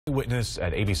Witness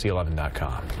at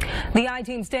abc11.com. The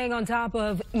I-Team staying on top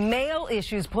of mail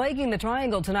issues plaguing the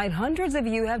Triangle tonight. Hundreds of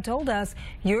you have told us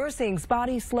you're seeing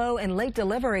spotty, slow, and late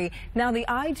delivery. Now the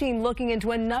I-Team looking into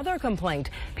another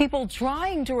complaint. People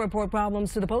trying to report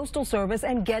problems to the Postal Service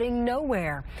and getting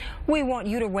nowhere. We want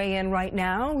you to weigh in right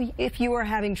now. If you are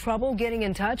having trouble getting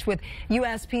in touch with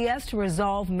USPS to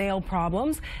resolve mail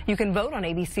problems, you can vote on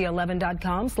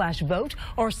abc11.com/vote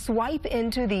or swipe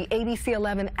into the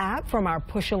ABC11 app from our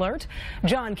push alert.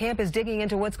 John Camp is digging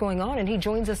into what's going on, and he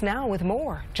joins us now with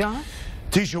more. John?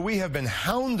 Tisha, we have been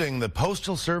hounding the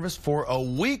Postal Service for a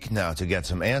week now to get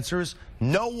some answers.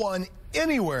 No one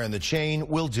anywhere in the chain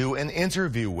will do an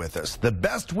interview with us. The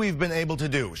best we've been able to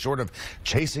do, short of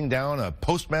chasing down a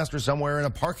postmaster somewhere in a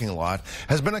parking lot,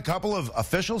 has been a couple of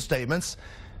official statements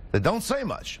that don't say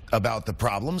much about the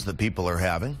problems that people are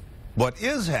having. What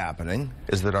is happening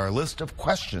is that our list of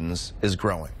questions is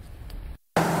growing.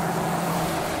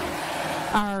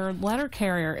 Our letter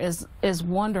carrier is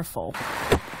wonderful.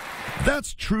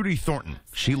 That's Trudy Thornton.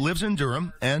 She lives in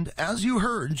Durham, and as you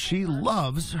heard, she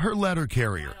loves her letter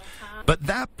carrier. But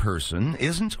that person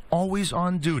isn't always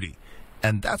on duty,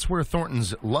 and that's where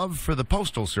Thornton's love for the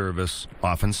Postal Service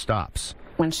often stops.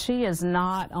 When she is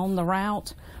not on the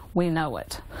route, we know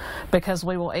it, because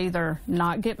we will either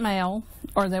not get mail,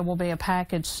 or there will be a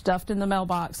package stuffed in the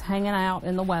mailbox hanging out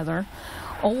in the weather,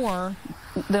 or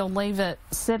they'll leave it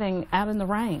sitting out in the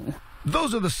rain.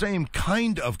 Those are the same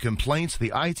kind of complaints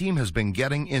the I-Team has been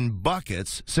getting in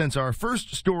buckets since our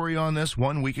first story on this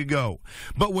 1 week ago.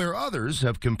 But where others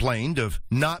have complained of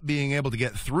not being able to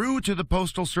get through to the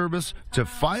Postal Service to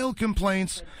file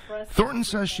complaints, Thornton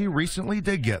says she recently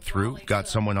did get through, got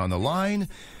someone on the line,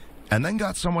 and then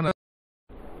got someone else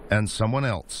and someone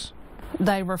else.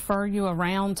 They refer you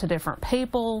around to different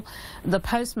people. The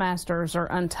postmasters are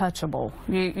untouchable.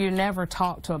 You never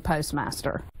talk to a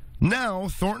postmaster. Now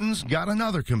Thornton's got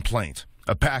another complaint.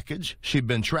 A package she'd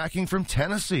been tracking from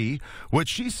Tennessee, which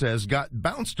she says got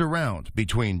bounced around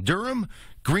between Durham,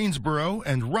 Greensboro,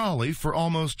 and Raleigh for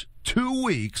almost 2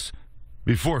 weeks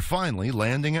before finally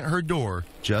landing at her door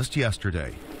just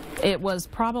yesterday. It was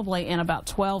probably in about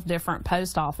 12 different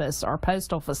post office or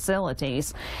postal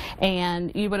facilities,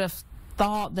 and you would have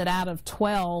thought that out of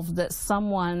 12 that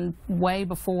someone way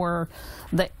before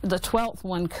the 12th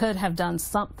one could have done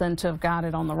something to have got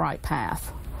it on the right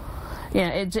path. Yeah,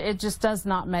 it just does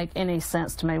not make any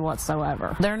sense to me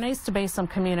whatsoever. There needs to be some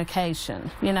communication.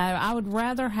 You know, I would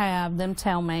rather have them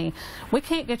tell me, we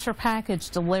can't get your package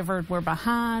delivered, we're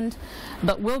behind,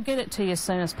 but we'll get it to you as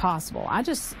soon as possible. I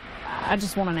just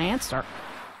want an answer.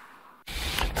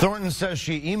 Thornton says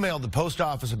she emailed the post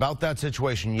office about that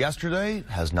situation yesterday,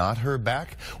 has not heard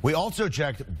back. We also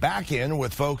checked back in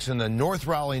with folks in the North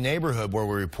Raleigh neighborhood where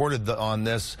we reported on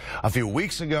this a few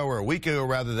weeks ago, or a week ago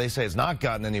rather. They say it's not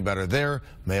gotten any better there.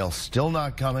 Mail still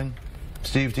not coming.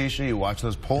 Steve, Tisha, you watch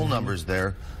those poll numbers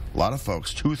there. A lot of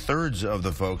folks, 2/3 of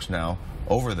the folks now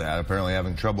over that, apparently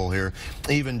having trouble here,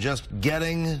 even just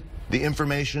getting the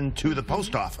information to the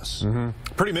post office.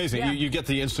 Pretty amazing. Yeah. You get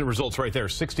the instant results right there.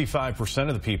 65%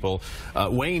 of the people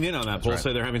weighing in on that poll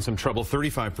say they're having some trouble.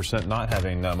 35% not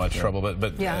having much trouble.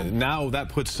 But now that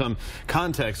puts some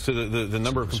context to the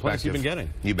number of complaints you've been getting.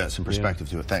 You bet, some perspective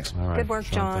to it. Thanks. All right. Good work,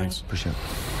 John. Thanks. Appreciate it.